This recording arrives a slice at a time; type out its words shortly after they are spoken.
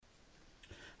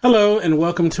Hello, and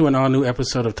welcome to an all-new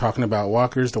episode of Talking About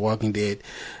Walkers, the Walking Dead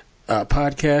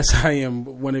podcast. I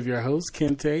am one of your hosts,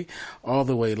 Kente, all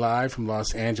the way live from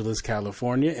Los Angeles,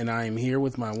 California, and I am here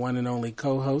with my one and only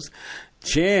co-host,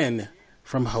 Jen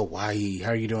from Hawaii.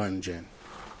 How are you doing, Jen?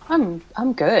 I'm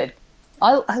good.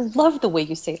 I love the way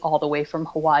you say all the way from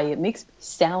Hawaii. It makes me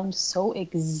sound so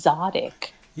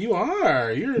exotic. You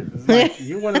are. You're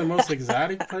one of the most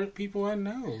exotic people I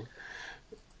know.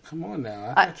 Come on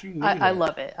now. I thought you knew that. I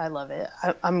love it. I love it.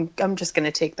 I'm just going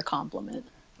to take the compliment.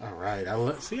 All right. I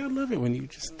love it when you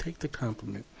just take the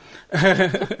compliment.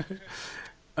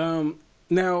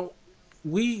 Now,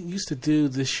 we used to do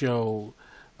this show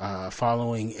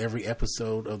following every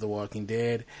episode of The Walking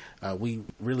Dead. We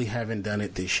really haven't done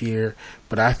it this year,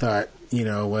 but I thought, you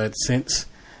know what, since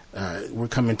we're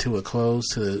coming to a close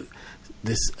to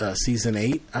this season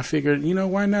 8, I figured, you know,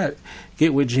 why not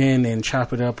get with Jen and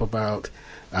chop it up about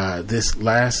this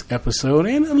last episode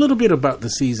and a little bit about the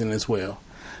season as well.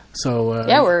 So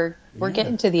yeah, we're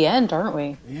getting to the end, aren't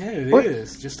we? Yeah, it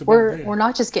is. Just about we're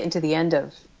not just getting to the end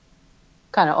of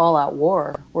kind of all out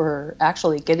war. We're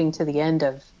actually getting to the end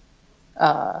of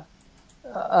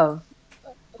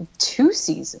 2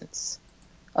 seasons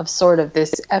of sort of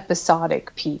this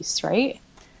episodic piece, right?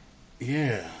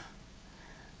 Yeah.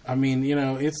 I mean, you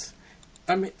know,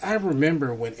 I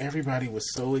remember when everybody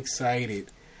was so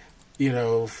excited, you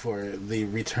know, for the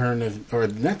return of, or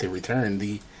not the return,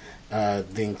 the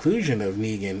inclusion of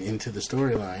Negan into the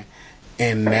storyline.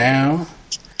 And now,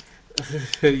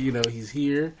 you know, he's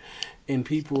here and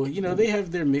people, you know, they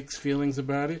have their mixed feelings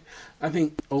about it. I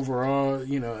think overall,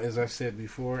 you know, as I've said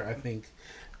before, I think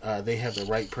they have the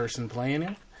right person playing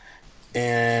him.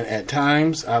 And at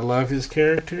times I love his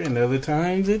character and other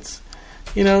times it's,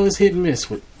 you know, it's hit and miss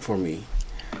for me.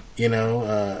 You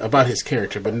know, about his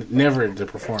character, but never the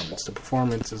performance. The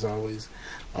performance is always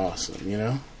awesome, you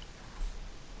know?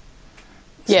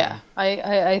 So. Yeah,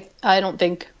 I don't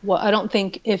think,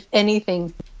 if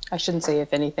anything, I shouldn't say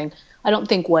if anything, I don't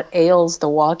think what ails The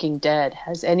Walking Dead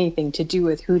has anything to do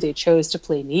with who they chose to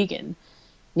play Negan.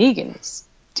 Negan's,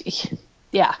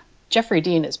 yeah, Jeffrey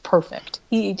Dean is perfect.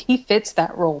 He fits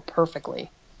that role perfectly.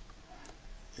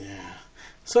 Yeah.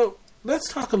 So,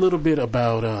 let's talk a little bit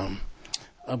about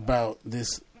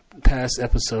this past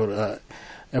episode,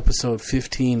 episode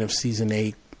 15 of season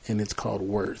 8, and it's called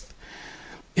Worth.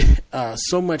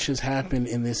 So much has happened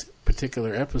in this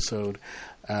particular episode.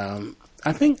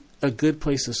 I think a good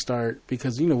place to start,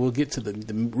 because, you know, we'll get to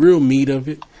the real meat of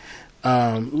it.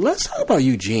 Let's talk about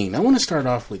Eugene. I want to start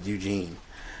off with Eugene.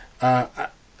 I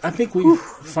think we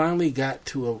finally got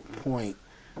to a point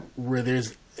where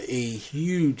there's a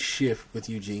huge shift with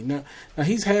Eugene. Now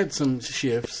he's had some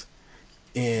shifts,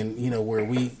 and, you know, where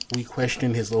we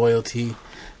questioned his loyalty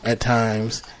at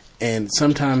times, and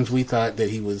sometimes we thought that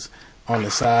he was on the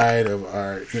side of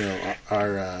our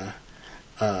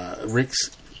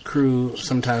Rick's crew.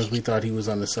 Sometimes we thought he was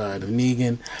on the side of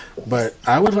Negan, but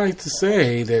I would like to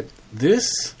say that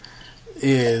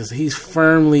he's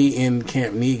firmly in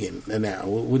Camp Negan now.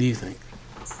 What do you think?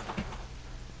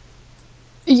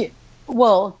 Yeah,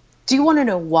 well, do you want to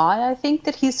know why I think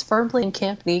that he's firmly in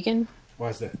Camp Negan?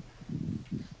 Why is that?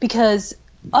 Because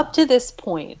up to this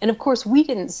point, and of course we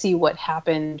didn't see what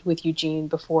happened with Eugene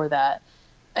before that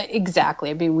exactly.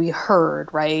 I mean, we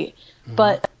heard, right? Mm-hmm.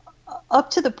 But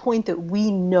up to the point that we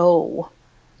know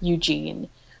Eugene,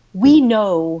 we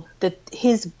know that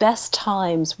his best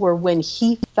times were when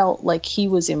he felt like he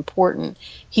was important.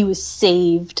 He was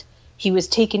saved. He was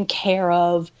taken care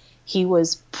of. He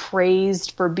was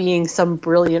praised for being some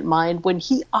brilliant mind when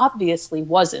he obviously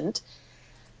wasn't.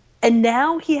 And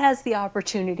now he has the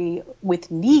opportunity with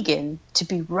Negan to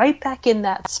be right back in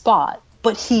that spot,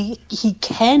 but he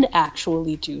can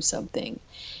actually do something.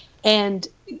 And,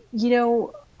 you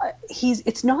know,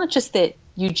 it's not just that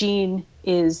Eugene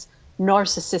is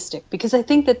narcissistic, because I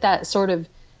think that sort of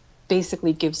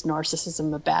basically gives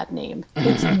narcissism a bad name.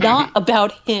 It's not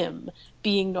about him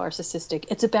being narcissistic.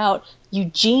 It's about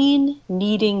Eugene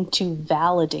needing to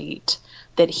validate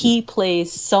that he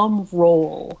plays some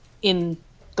role in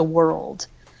the world.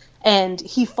 And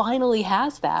he finally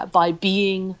has that by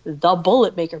being the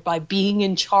bullet maker, by being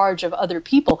in charge of other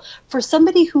people. For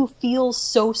somebody who feels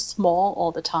so small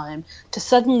all the time to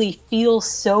suddenly feel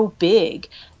so big,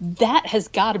 that has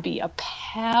got to be a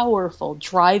powerful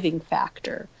driving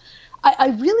factor.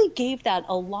 I really gave that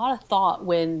a lot of thought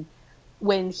when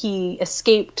he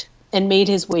escaped and made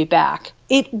his way back.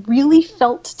 It really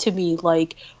felt to me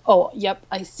like, oh, yep,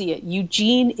 I see it.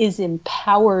 Eugene is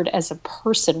empowered as a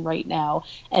person right now,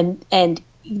 and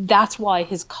that's why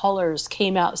his colors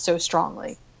came out so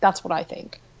strongly. That's what I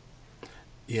think.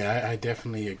 Yeah, I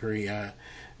definitely agree.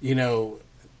 You know,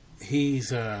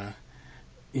 he's,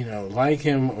 like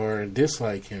him or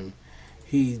dislike him,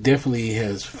 he definitely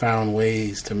has found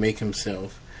ways to make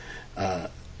himself a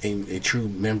true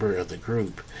member of the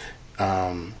group.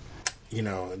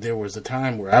 There was a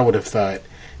time where I would have thought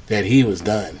that he was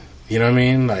done. You know what I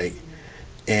mean? Like,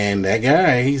 and that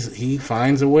guy, he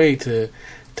finds a way to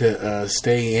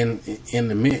stay in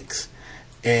the mix.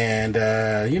 And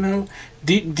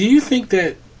do you think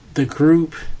that the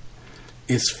group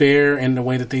is fair in the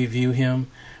way that they view him,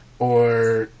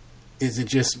 or is it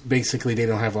just basically they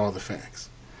don't have all the facts?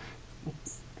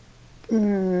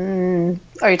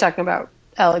 Are you talking about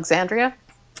Alexandria?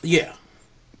 Yeah.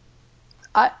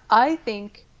 I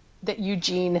think that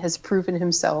Eugene has proven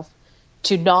himself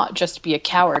to not just be a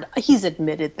coward. He's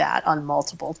admitted that on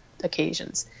multiple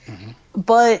occasions. Mm-hmm.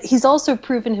 But he's also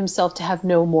proven himself to have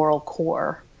no moral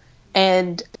core.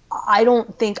 And I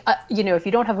don't think, if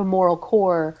you don't have a moral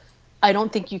core, I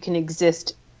don't think you can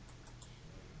exist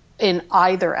in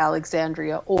either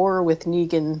Alexandria or with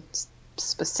Negan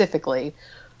specifically.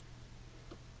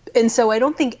 And so I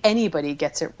don't think anybody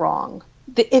gets it wrong.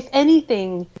 If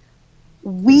anything,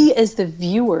 we as the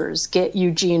viewers get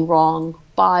Eugene wrong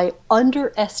by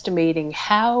underestimating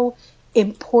how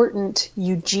important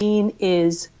Eugene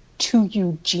is to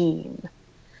Eugene.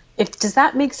 Does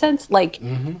that make sense? Like,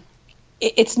 mm-hmm.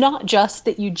 It's not just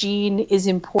that Eugene is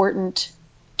important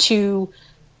to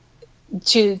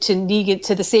Negan,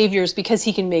 to the Saviors, because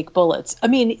he can make bullets. I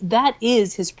mean, that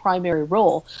is his primary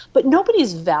role. But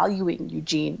nobody's valuing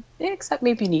Eugene, except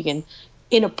maybe Negan,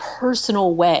 in a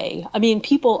personal way. I mean,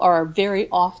 people are very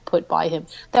off-put by him.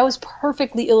 That was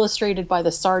perfectly illustrated by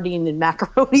the sardine and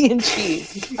macaroni and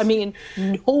cheese. I mean,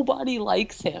 nobody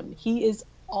likes him. He is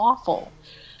awful.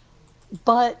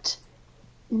 But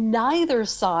neither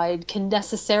side can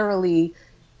necessarily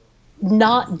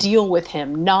not deal with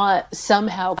him, not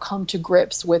somehow come to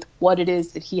grips with what it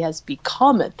is that he has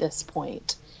become at this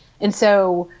point. And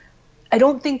so I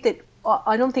don't think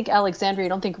Alexandria, I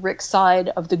don't think Rick's side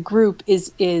of the group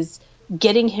is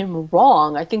getting him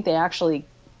wrong. I think they actually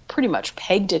pretty much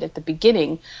pegged it at the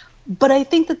beginning. But I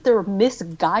think that they're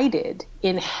misguided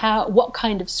in what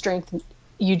kind of strength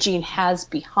Eugene has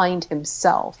behind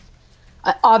himself.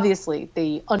 Obviously,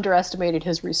 they underestimated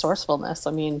his resourcefulness.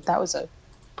 I mean, that was a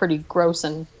pretty gross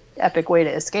and epic way to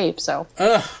escape. So,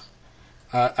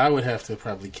 I would have to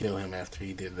probably kill him after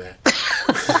he did that.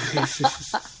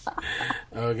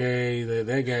 Okay,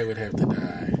 that guy would have to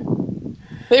die.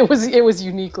 It was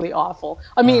uniquely awful.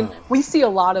 I mean, we see a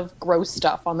lot of gross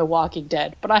stuff on The Walking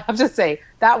Dead, but I have to say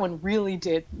that one really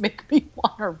did make me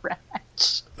want to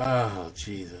retch. Oh,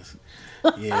 Jesus.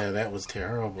 Yeah, that was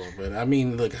terrible. But I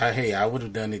mean, look, I would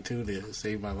have done it too to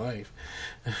save my life.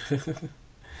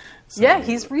 So, yeah,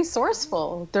 he's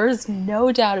resourceful. There's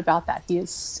no doubt about that. He is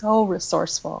so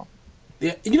resourceful.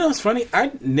 Yeah, it's funny.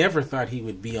 I never thought he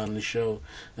would be on the show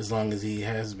as long as he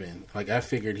has been. Like, I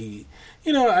figured he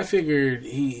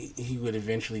would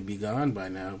eventually be gone by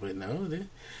now. But no,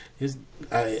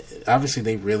 obviously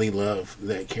they really love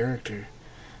that character,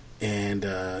 and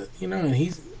and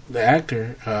he's the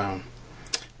actor.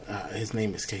 His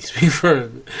name escapes me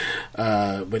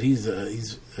but he's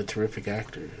a terrific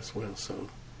actor as well. So,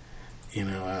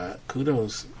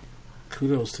 kudos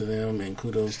to them and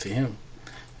kudos to him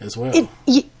as well.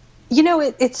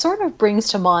 It sort of brings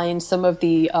to mind some of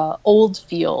the old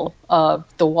feel of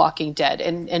The Walking Dead,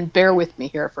 and bear with me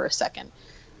here for a second.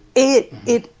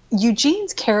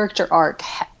 Eugene's character arc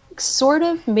sort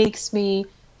of makes me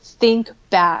think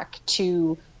back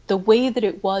to the way that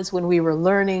it was when we were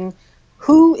learning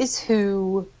who is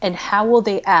who and how will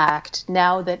they act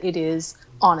now that it is,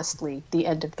 honestly, the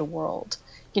end of the world.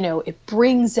 It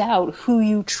brings out who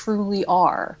you truly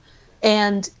are.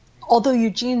 And although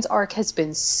Eugene's arc has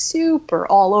been super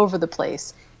all over the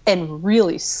place and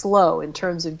really slow in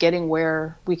terms of getting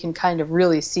where we can kind of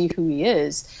really see who he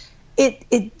is,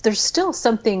 there's still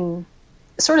something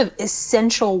sort of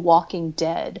essential Walking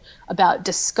Dead about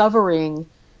discovering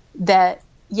that,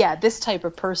 yeah, this type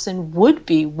of person would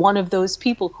be one of those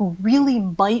people who really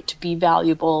might be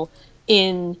valuable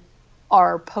in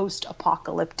our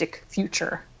post-apocalyptic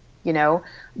future.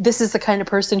 This is the kind of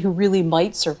person who really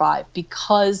might survive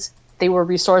because they were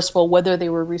resourceful, whether they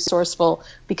were resourceful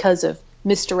because of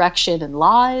misdirection and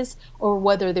lies, or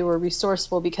whether they were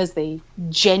resourceful because they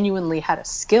genuinely had a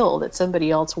skill that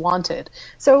somebody else wanted.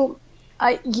 So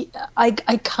I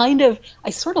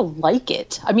sort of like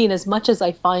it. I mean, as much as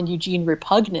I find Eugene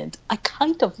repugnant, I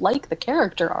kind of like the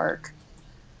character arc.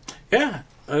 Yeah,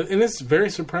 and it's very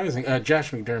surprising.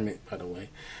 Josh McDermott, by the way,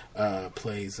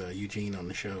 plays Eugene on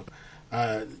the show.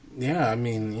 Yeah, I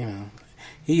mean,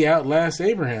 he outlasts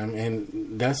Abraham,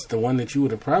 and that's the one that you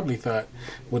would have probably thought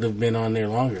would have been on there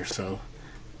longer. So,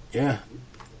 yeah.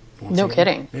 No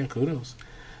kidding. Yeah, kudos.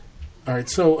 All right,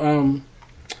 so,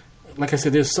 like I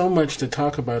said, there's so much to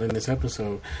talk about in this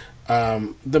episode.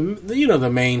 The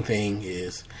main thing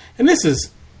is, and this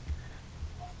is,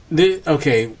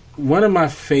 one of my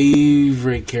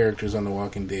favorite characters on The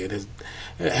Walking Dead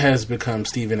has become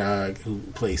Stephen Ogg, who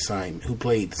played Simon.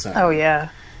 Oh yeah,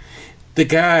 the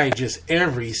guy, just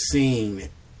every scene,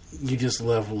 you just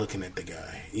love looking at the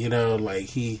guy. Like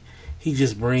he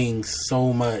just brings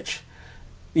so much,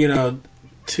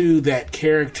 to that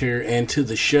character and to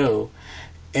the show.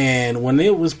 And when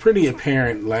it was pretty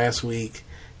apparent last week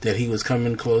that he was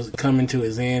coming to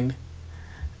his end,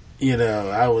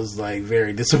 I was like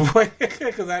very disappointed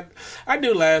because I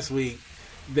knew last week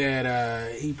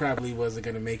that he probably wasn't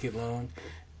going to make it long.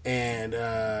 And,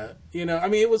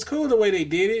 it was cool the way they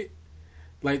did it,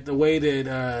 like the way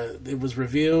that it was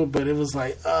revealed, but it was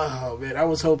like, oh, man, I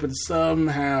was hoping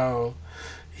somehow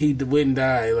he wouldn't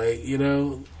die,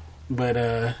 but,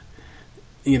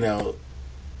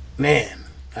 man,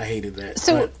 I hated that.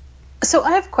 So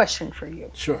I have a question for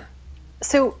you. Sure.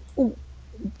 So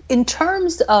in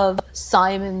terms of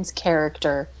Simon's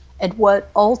character and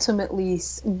what ultimately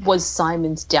was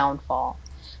Simon's downfall,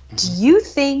 do you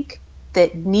think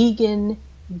that Negan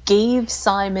gave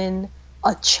Simon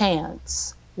a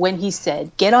chance when he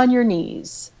said, "Get on your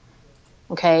knees"?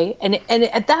 Okay? And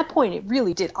at that point, it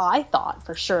really did. I thought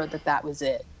for sure that was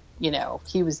it.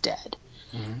 He was dead.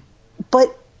 Mm-hmm.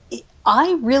 But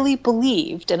I really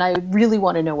believed, and I really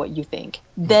want to know what you think,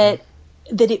 that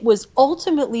it was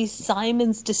ultimately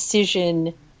Simon's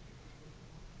decision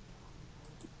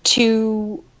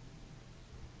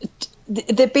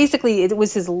that basically it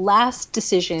was his last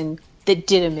decision that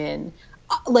did him in.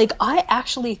 Like, I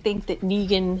actually think that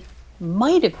Negan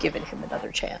might have given him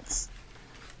another chance.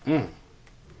 What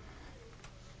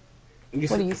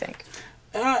do you think?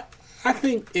 I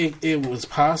think it was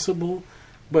possible,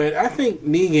 but I think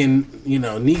Negan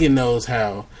knows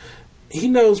how. He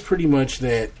knows pretty much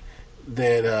that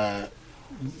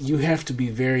you have to be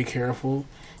very careful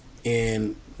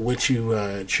in what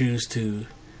you choose to,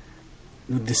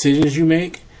 decisions you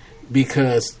make,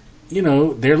 because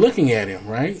they're looking at him,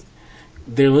 right?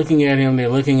 They're looking at him. They're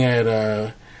looking at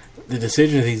the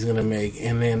decisions he's going to make,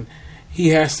 and then he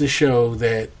has to show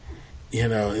that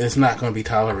it's not going to be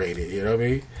tolerated. You know what I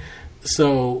mean?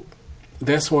 So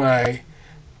that's why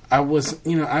I was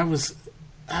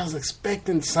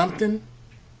expecting something.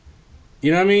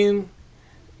 You know what I mean?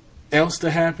 Else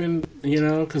to happen,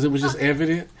 because it was just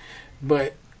evident.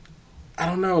 But I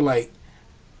don't know. Like,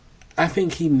 I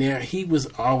think he was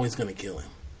always going to kill him.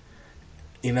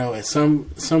 At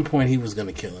some point he was going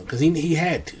to kill him because he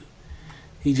had to.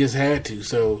 He just had to.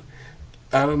 So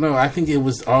I don't know. I think it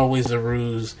was always a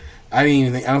ruse. I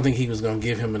don't think he was going to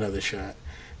give him another shot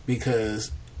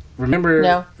because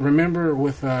remember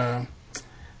with the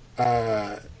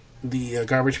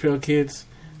Garbage Pail Kids,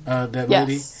 that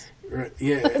yes. lady,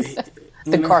 yeah,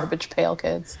 the Garbage Pail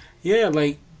Kids. Yeah,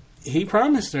 like he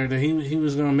promised her that he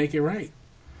was going to make it right.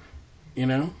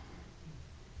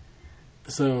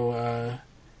 So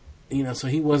so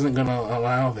he wasn't going to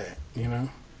allow that.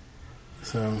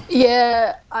 So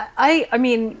yeah, I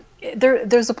mean,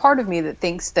 there's a part of me that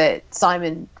thinks that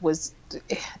Simon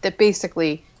that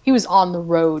basically he was on the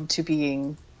road to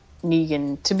being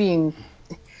Negan, to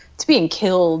being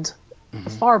killed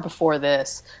far before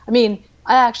this. I mean,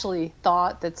 I actually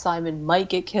thought that Simon might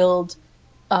get killed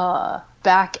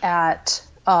back at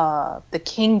the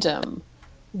Kingdom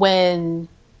when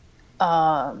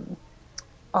I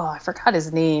forgot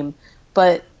his name,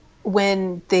 but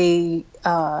when they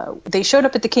showed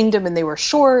up at the Kingdom and they were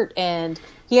short and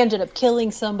he ended up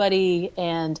killing somebody,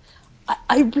 and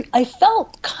I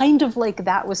felt kind of like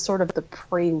that was sort of the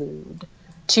prelude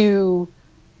to,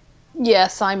 yeah,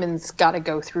 Simon's got to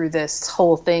go through this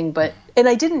whole thing, and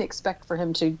I didn't expect for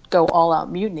him to go all out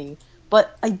mutiny,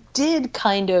 but I did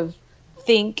kind of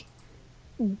think,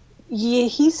 yeah,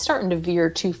 he's starting to veer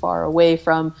too far away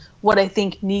from what I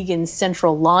think Negan's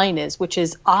central line is, which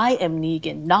is, I am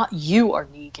Negan, not you are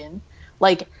Negan.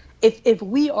 Like, if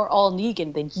we are all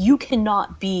Negan, then you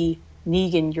cannot be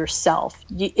Negan yourself.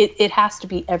 It has to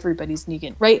be everybody's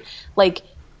Negan, right? Like,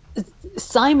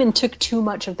 Simon took too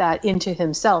much of that into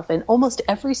himself, and almost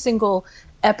every single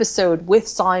episode with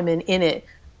Simon in it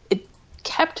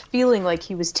kept feeling like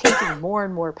he was taking more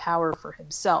and more power for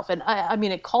himself. And I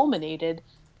mean, it culminated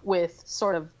with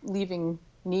sort of leaving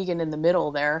Negan in the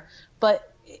middle there,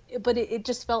 but it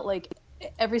just felt like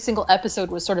every single episode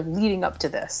was sort of leading up to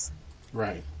this.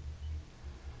 Right.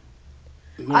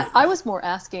 I was more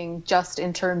asking just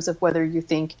in terms of whether you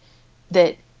think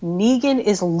that Negan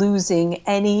is losing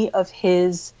any of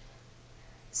his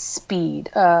speed.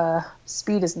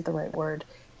 Speed isn't the right word.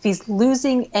 If he's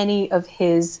losing any of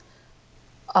his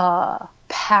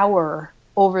power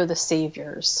over the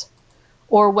Saviors,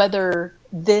 or whether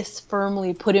this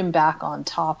firmly put him back on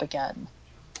top again.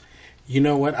 You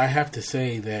know what? I have to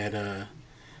say that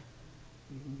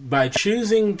by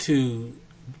choosing to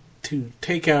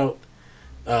take out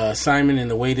Simon in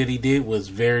the way that he did was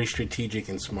very strategic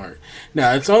and smart.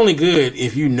 Now, it's only good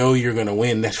if you know you're going to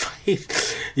win that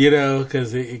fight,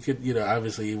 because it could,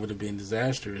 obviously it would have been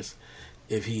disastrous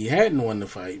if he hadn't won the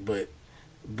fight. But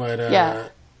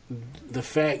the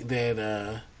fact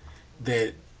that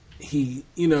that he,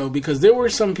 because there were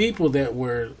some people that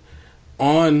were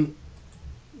on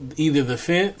either the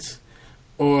fence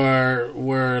or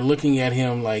were looking at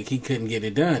him like he couldn't get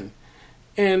it done.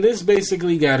 And this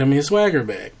basically got him his swagger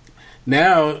back.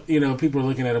 Now, people are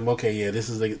looking at him, okay, yeah, this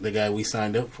is the guy we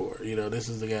signed up for. This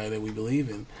is the guy that we believe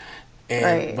in.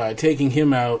 And by taking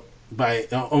him out, by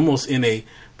almost in a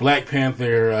Black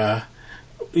Panther,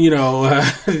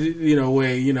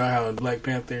 way, how in Black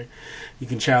Panther you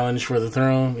can challenge for the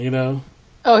throne,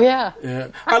 Oh, yeah. Yeah.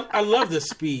 I love the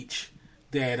speech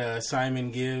that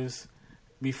Simon gives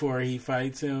before he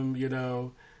fights him,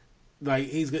 like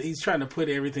he's trying to put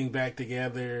everything back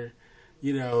together,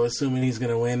 assuming he's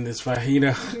going to win this fight,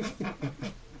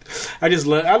 I just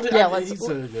love. He's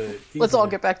so good. Let's all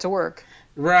get back to work.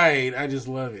 Right. I just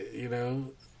love it.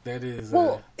 That is.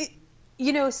 Well,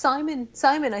 Simon.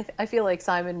 I feel like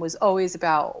Simon was always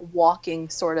about walking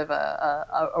sort of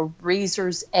a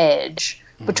razor's edge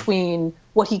between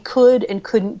what he could and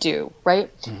couldn't do,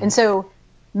 right? Mm-hmm. And so,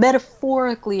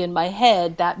 metaphorically, in my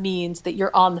head, that means that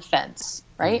you're on the fence,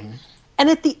 right? Mm-hmm. And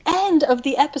at the end of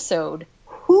the episode,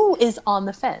 who is on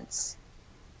the fence?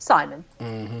 Simon.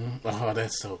 Mm-hmm. Oh,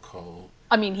 that's so cold.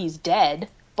 I mean, he's dead,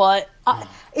 but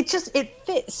it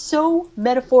fit so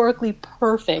metaphorically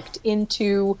perfect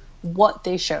into what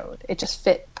they showed. It just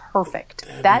fit perfect.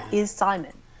 That is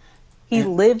Simon. He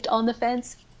lived on the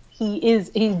fence. He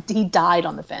died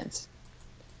on the fence.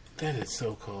 That is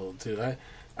so cold too.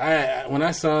 I when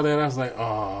I saw that, I was like,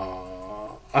 oh.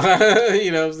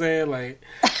 You know what I'm saying? Like,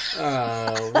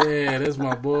 oh, man, that's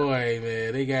my boy,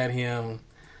 man. They got him,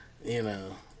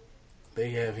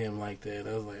 they have him like that.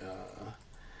 I was like, oh.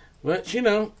 But,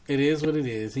 it is what it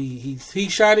is. He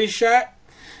shot his shot,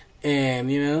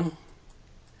 and,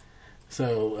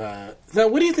 So, now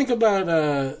what do you think about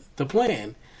the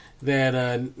plan that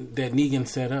Negan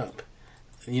set up?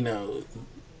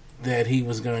 That he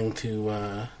was going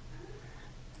to,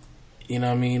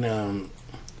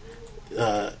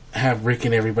 have Rick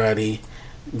and everybody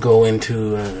go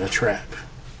into a trap.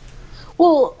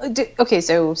 Well, okay,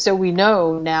 so we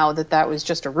know now that was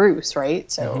just a ruse, right?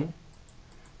 So, mm-hmm.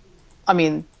 I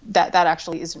mean, that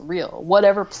actually isn't real.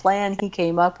 Whatever plan he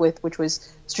came up with, which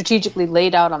was strategically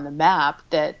laid out on the map,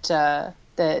 that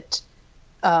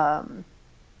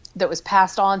was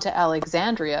passed on to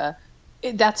Alexandria,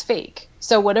 that's fake.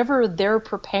 So whatever they're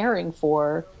preparing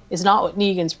for is not what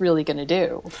Negan's really going to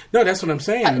do. No, that's what I'm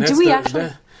saying. That's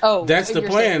that's the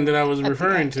plan that I was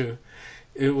referring to.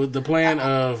 It was the plan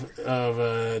of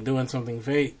doing something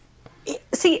fake.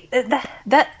 See,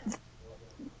 that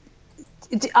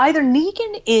either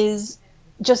Negan is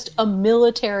just a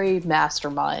military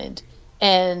mastermind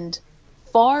and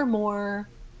far more.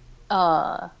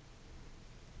 Who's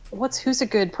a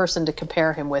good person to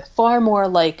compare him with? Far more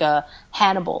like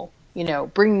Hannibal.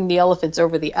 Bringing the elephants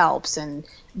over the Alps and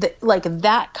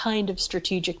that kind of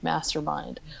strategic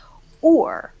mastermind.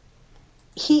 Or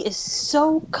he is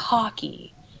so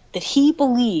cocky that he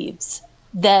believes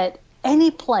that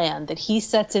any plan that he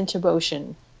sets into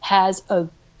motion has a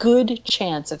good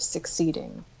chance of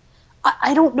succeeding.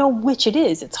 I don't know which it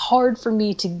is. It's hard for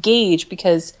me to gauge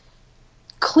because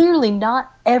clearly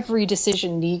not every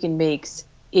decision Negan makes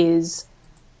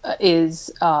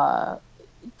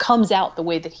comes out the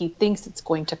way that he thinks it's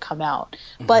going to come out.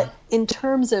 Mm-hmm. But in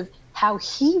terms of how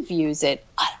he views it,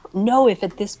 I don't know if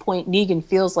at this point Negan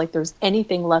feels like there's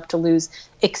anything left to lose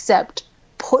except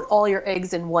put all your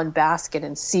eggs in one basket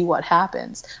and see what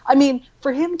happens. I mean,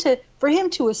 for him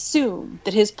to assume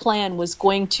that his plan was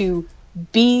going to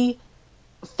be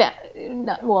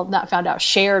not found out,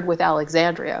 shared with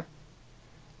Alexandria,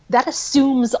 that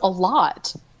assumes a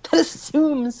lot. That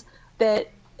assumes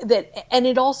that, and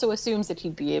it also assumes that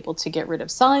he'd be able to get rid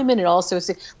of Simon. It also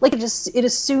it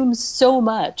assumes so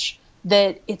much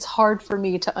that it's hard for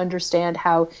me to understand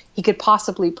how he could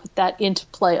possibly put that into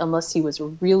play unless he was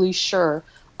really sure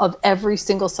of every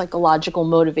single psychological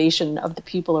motivation of the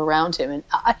people around him. And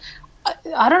I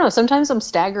don't know, sometimes I'm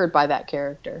staggered by that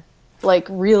character, like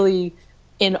really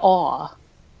in awe,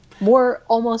 more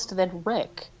almost than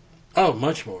Rick. Oh,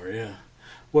 much more, yeah.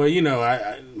 Well,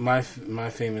 my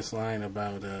famous line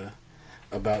about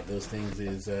those things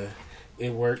is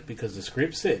it worked because the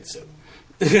script said so.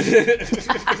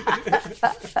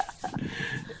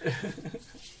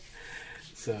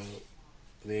 So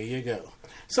there you go.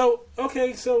 So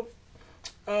okay,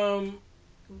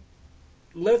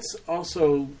 let's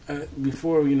also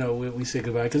before we say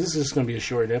goodbye, because this is just going to be a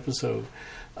short episode.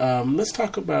 Let's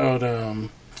talk about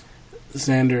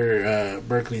Xander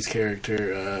Berkeley's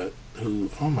character, who,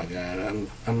 oh my god,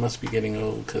 I must be getting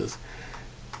old because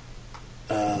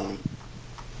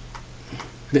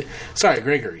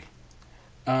Gregory.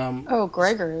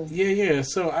 Gregory. Yeah.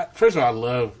 So first of all, I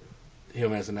love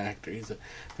him as an actor. He's a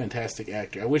fantastic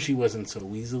actor. I wish he wasn't so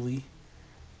weaselly.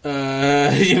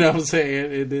 You know what I'm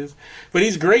saying? It is, but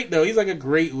he's great though. He's like a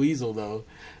great weasel though.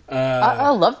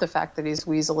 I love the fact that he's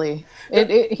weaselly.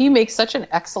 He makes such an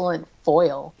excellent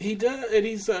foil. He does,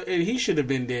 and he should have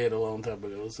been dead a long time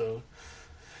ago.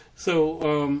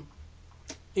 So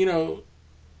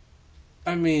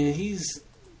I mean, he's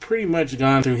pretty much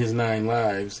gone through his 9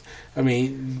 lives. I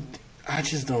mean, I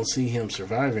just don't see him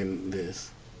surviving this.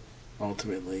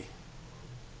 Ultimately,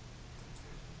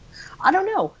 I don't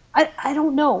know. I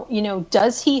don't know.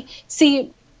 Does he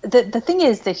see? The thing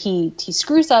is that he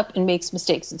screws up and makes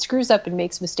mistakes and screws up and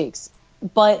makes mistakes,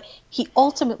 but he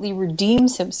ultimately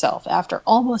redeems himself after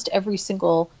almost every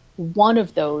single one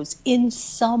of those in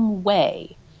some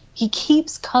way. He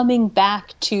keeps coming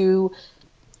back to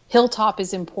Hilltop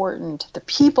is important. The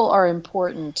people are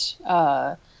important.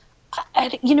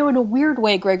 In a weird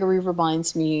way, Gregory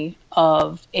reminds me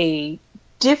of a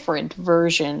different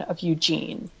version of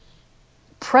Eugene.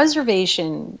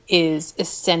 Preservation is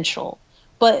essential,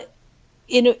 but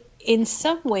in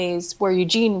some ways where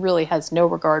Eugene really has no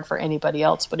regard for anybody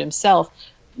else but himself,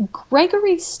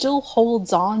 Gregory still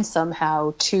holds on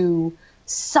somehow to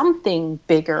something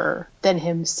bigger than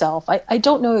himself. I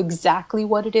don't know exactly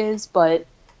what it is, but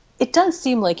it does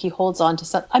seem like he holds on to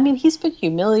something. I mean, he's been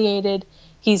humiliated.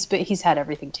 He's had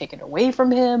everything taken away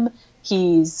from him.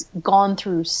 He's gone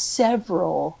through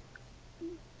several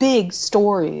big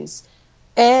stories,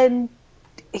 and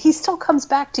he still comes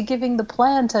back to giving the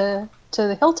plan to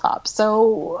the Hilltop.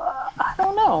 So I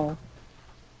don't know.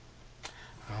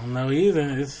 I don't know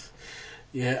either.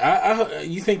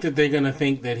 You think that they're gonna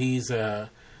think that he's that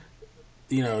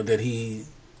he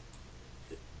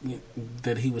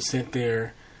was sent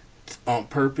there on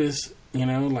purpose? Do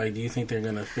you think they're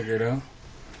gonna figure it out?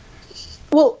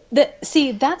 Well, that's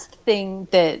the thing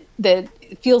that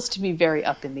feels to me very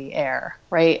up in the air,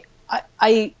 right?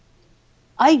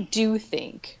 I do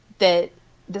think that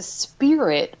the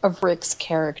spirit of Rick's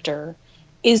character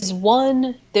is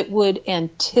one that would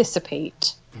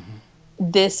anticipate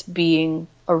this being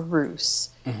a ruse.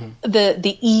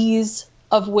 The ease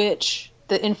of which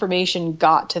the information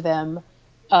got to them,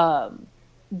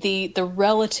 the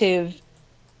relative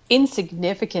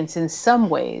insignificance in some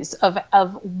ways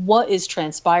of what is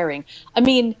transpiring. I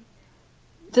mean,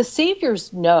 the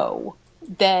Saviors know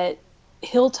that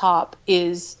Hilltop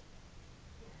is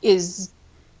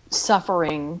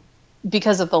suffering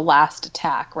because of the last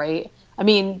attack, right? I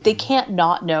mean, they can't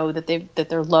not know that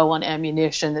they're low on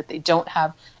ammunition, that they don't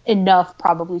have enough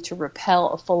probably to repel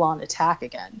a full-on attack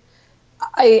again.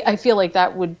 I feel like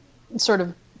that would sort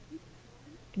of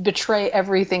betray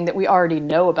everything that we already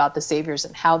know about the Saviors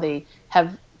and how they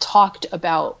have talked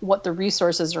about what the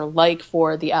resources are like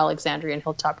for the Alexandrian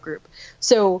Hilltop group.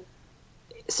 So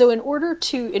in order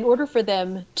for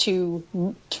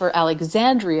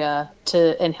Alexandria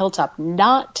and Hilltop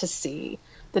not to see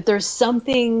that there's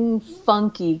something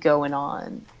funky going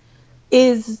on,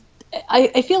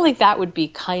 I feel like that would be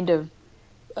kind of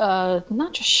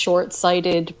not just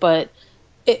short-sighted, but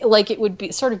it would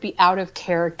be sort of be out of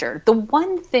character. The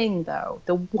one thing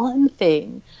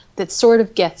that sort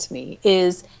of gets me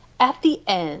is at the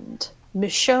end,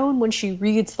 Michonne, when she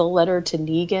reads the letter to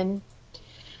Negan,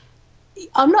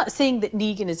 I'm not saying that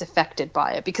Negan is affected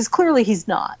by it, because clearly he's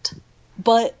not.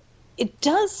 But it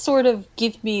does sort of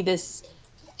give me this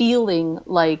feeling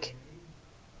like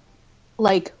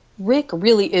Rick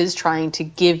really is trying to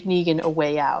give Negan a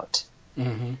way out.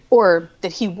 Mm-hmm. Or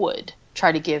that he would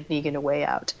try to give Negan a way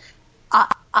out.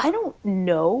 I don't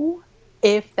know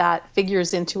if that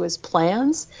figures into his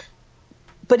plans,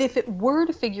 but if it were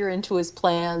to figure into his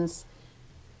plans,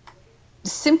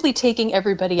 simply taking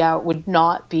everybody out would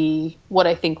not be what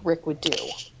I think Rick would do.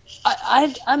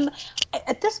 I'm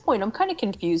at this point, I'm kind of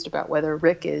confused about whether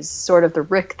Rick is sort of the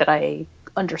Rick that I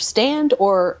understand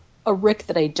or a Rick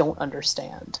that I don't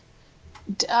understand.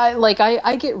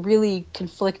 I get really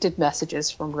conflicted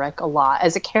messages from Rick a lot.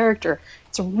 As a character,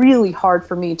 it's really hard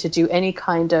for me to do any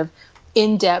kind of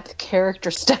in-depth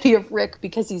character study of Rick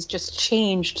because he's just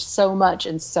changed so much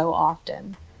and so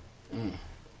often.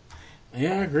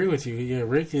 Yeah, I agree with you. Yeah,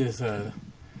 Rick is,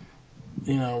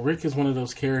 Rick is one of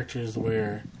those characters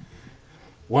where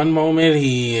one moment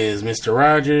he is Mr.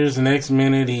 Rogers, the next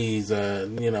minute he's,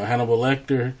 Hannibal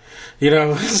Lecter.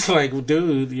 It's like,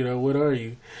 dude, what are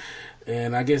you?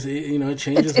 And I guess, it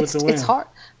changes with the wind. It's hard.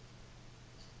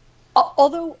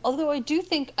 Although I do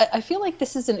think, I feel like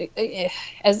this isn't,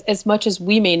 as much as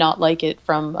we may not like it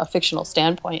from a fictional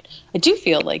standpoint, I do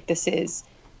feel like this is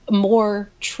more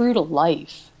true to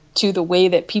life, to the way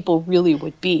that people really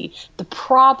would be. The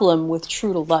problem with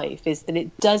true to life is that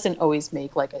it doesn't always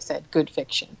make, like I said, good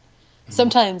fiction.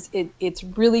 Sometimes it's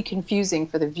really confusing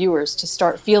for the viewers to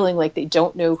start feeling like they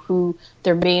don't know who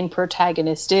their main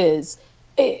protagonist is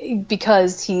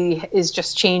because he is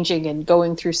just changing and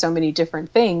going through so many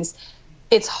different things.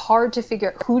 It's hard to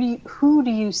figure out who do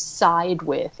you side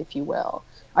with, if you will.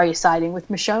 Are you siding with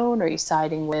Michonne? Are you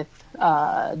siding with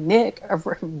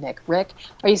Rick?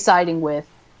 Are you siding with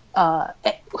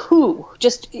who?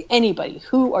 Just anybody.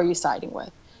 Who are you siding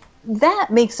with? That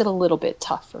makes it a little bit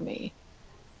tough for me.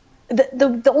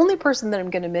 The only person that I'm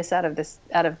going to miss out of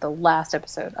the last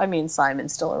episode, I mean,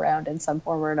 Simon's still around in some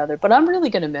form or another, but I'm really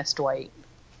going to miss Dwight.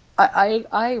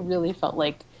 I really felt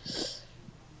like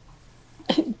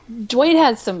Dwight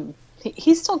has some.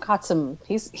 He's still got some.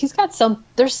 He's got some.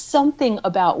 There's something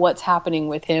about what's happening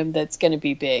with him that's going to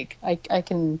be big. I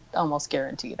can almost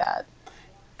guarantee that.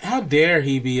 How dare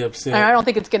he be upset? And I don't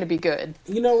think it's going to be good.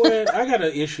 You know what? I got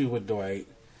an issue with Dwight.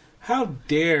 How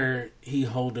dare he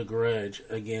hold a grudge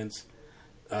against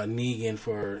Negan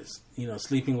for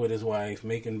sleeping with his wife,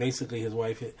 making basically his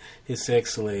wife his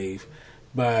sex slave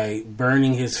by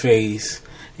burning his face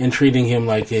and treating him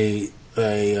like a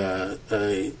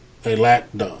lap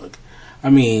dog. I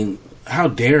mean, how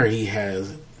dare he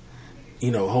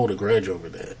hold a grudge over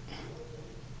that?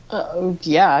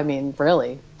 Yeah, I mean,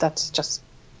 really,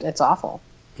 it's awful.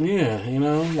 Yeah,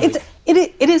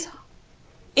 it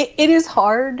is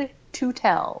hard to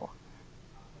tell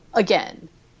again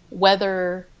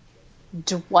whether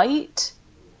Dwight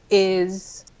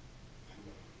is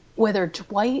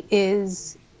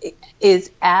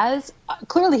as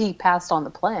clearly he passed on the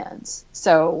plans,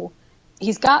 so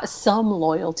he's got some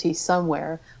loyalty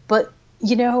somewhere. But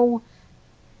you know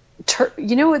what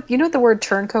the word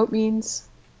turncoat means.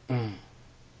 Mm-hmm.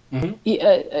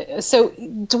 So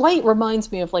Dwight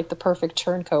reminds me of like the perfect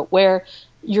turncoat, where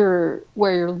your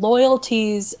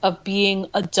loyalties of being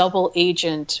a double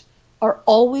agent are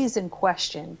always in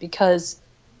question because,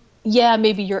 yeah,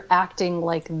 maybe you're acting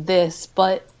like this,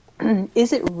 but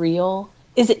is it real?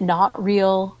 Is it not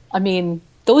real? I mean,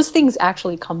 those things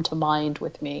actually come to mind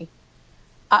with me.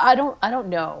 I don't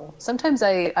know. Sometimes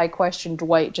I question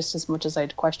Dwight just as much as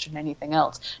I'd question anything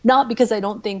else. Not because I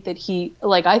don't think that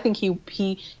I think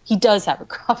he does have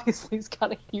obviously he's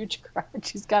got a huge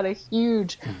grudge. He's got a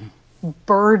huge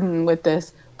burden with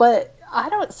this. But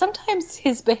sometimes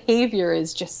his behavior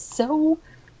is just so,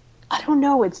 I don't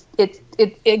know, it's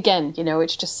again,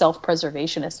 it's just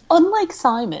self-preservationist. Unlike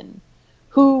Simon,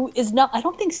 who is not, I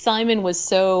don't think Simon was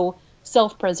so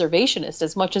self-preservationist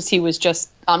as much as he was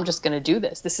just, I'm just going to do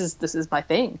this. This is my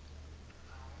thing.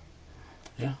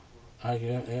 Yeah, I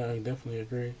definitely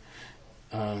agree.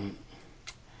 I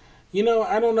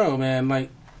don't know, man.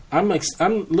 Like, I'm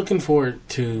looking forward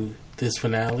to this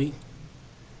finale,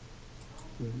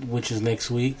 which is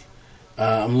next week.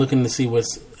 I'm looking to see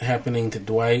what's happening to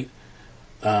Dwight.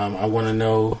 I want to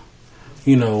know,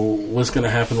 what's going to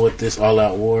happen with this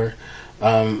all-out war.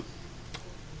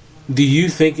 Do you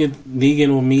think Negan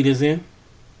will meet his end?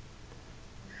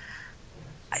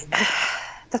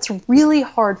 That's really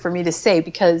hard for me to say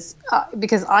because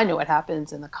I know what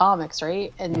happens in the comics,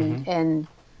 right? And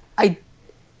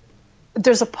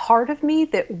there's a part of me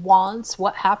that wants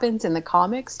what happens in the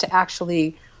comics to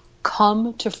actually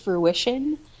come to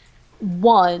fruition.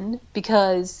 One,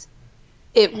 because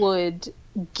it would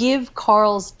give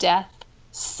Carl's death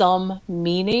some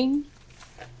meaning,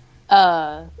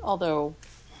 although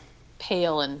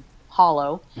pale and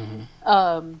hollow.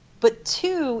 Mm-hmm. But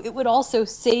two, it would also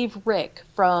save Rick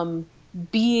from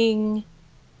being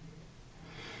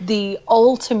the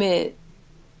ultimate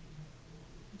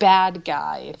bad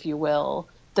guy, if you will,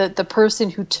 the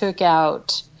person who took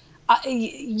out.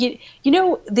 In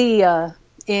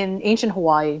ancient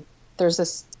Hawaii,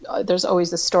 there's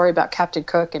always this story about Captain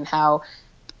Cook and how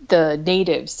the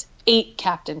natives ate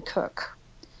Captain Cook.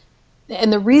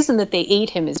 And the reason that they ate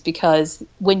him is because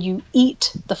when you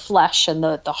eat the flesh and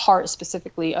the heart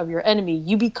specifically of your enemy,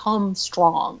 you become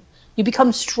strong. You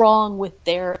become strong with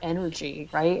their energy,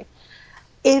 right?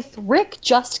 If Rick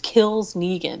just kills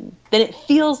Negan, then it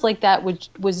feels like that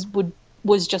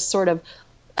was just sort of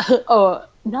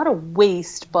not a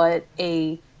waste, but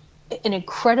an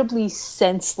incredibly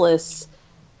senseless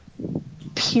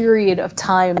period of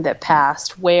time that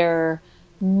passed where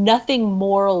nothing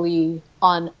morally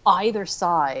on either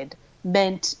side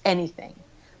meant anything.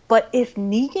 But if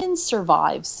Negan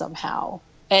survives somehow,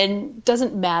 and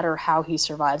doesn't matter how he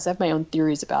survives, I have my own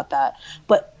theories about that,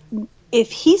 but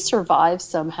if he survives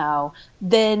somehow,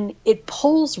 then it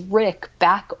pulls Rick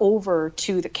back over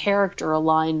to the character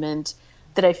alignment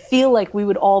that I feel like we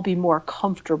would all be more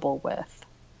comfortable with.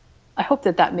 I hope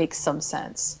that makes some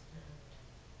sense.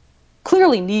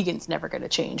 Clearly Negan's never going to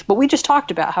change, but we just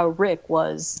talked about how Rick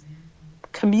was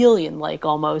chameleon-like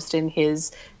almost in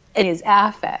his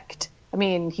affect. I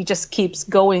mean, he just keeps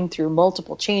going through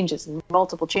multiple changes.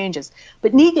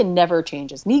 But Negan never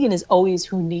changes. Negan is always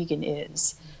who Negan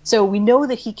is. So we know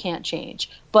that he can't change.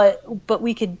 But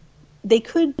they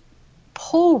could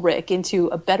pull Rick into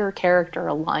a better character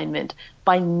alignment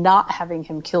by not having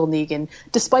him kill Negan,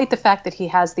 despite the fact that he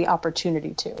has the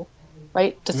opportunity to.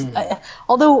 Right?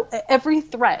 Although every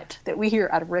threat that we hear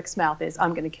out of Rick's mouth is,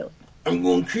 I'm going to kill you. I'm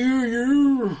going to kill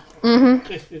you.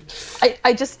 Mm-hmm.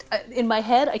 I just, in my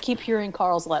head, I keep hearing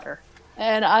Carl's letter.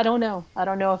 And I don't know. I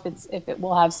don't know if it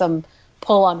will have some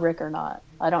pull on Rick or not.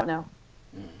 I don't know.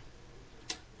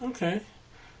 Okay.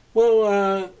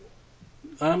 Well,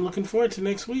 I'm looking forward to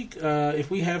next week. If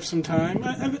we have some time,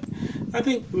 I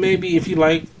think maybe if you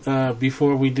like,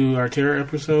 before we do our Terror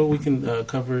episode, we can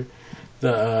cover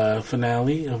the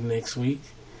finale of next week.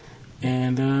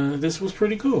 And this was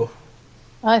pretty cool.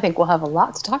 I think we'll have a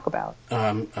lot to talk about.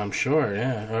 I'm sure,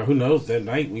 yeah. Or who knows, that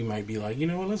night we might be like, you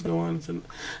know what, let's go on.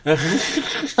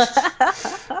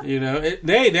 You know,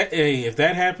 if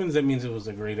that happens, that means it was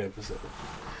a great episode.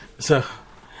 So,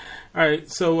 all right.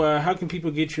 So how can people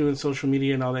get you in social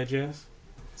media and all that jazz?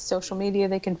 Social media,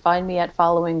 they can find me at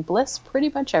Following Bliss pretty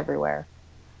much everywhere.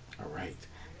 All right.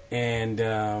 And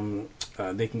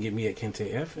they can get me at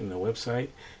Kente F, and the website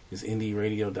is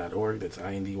indyradio.org. That's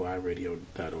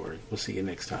indyradio.org. We'll see you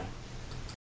next time.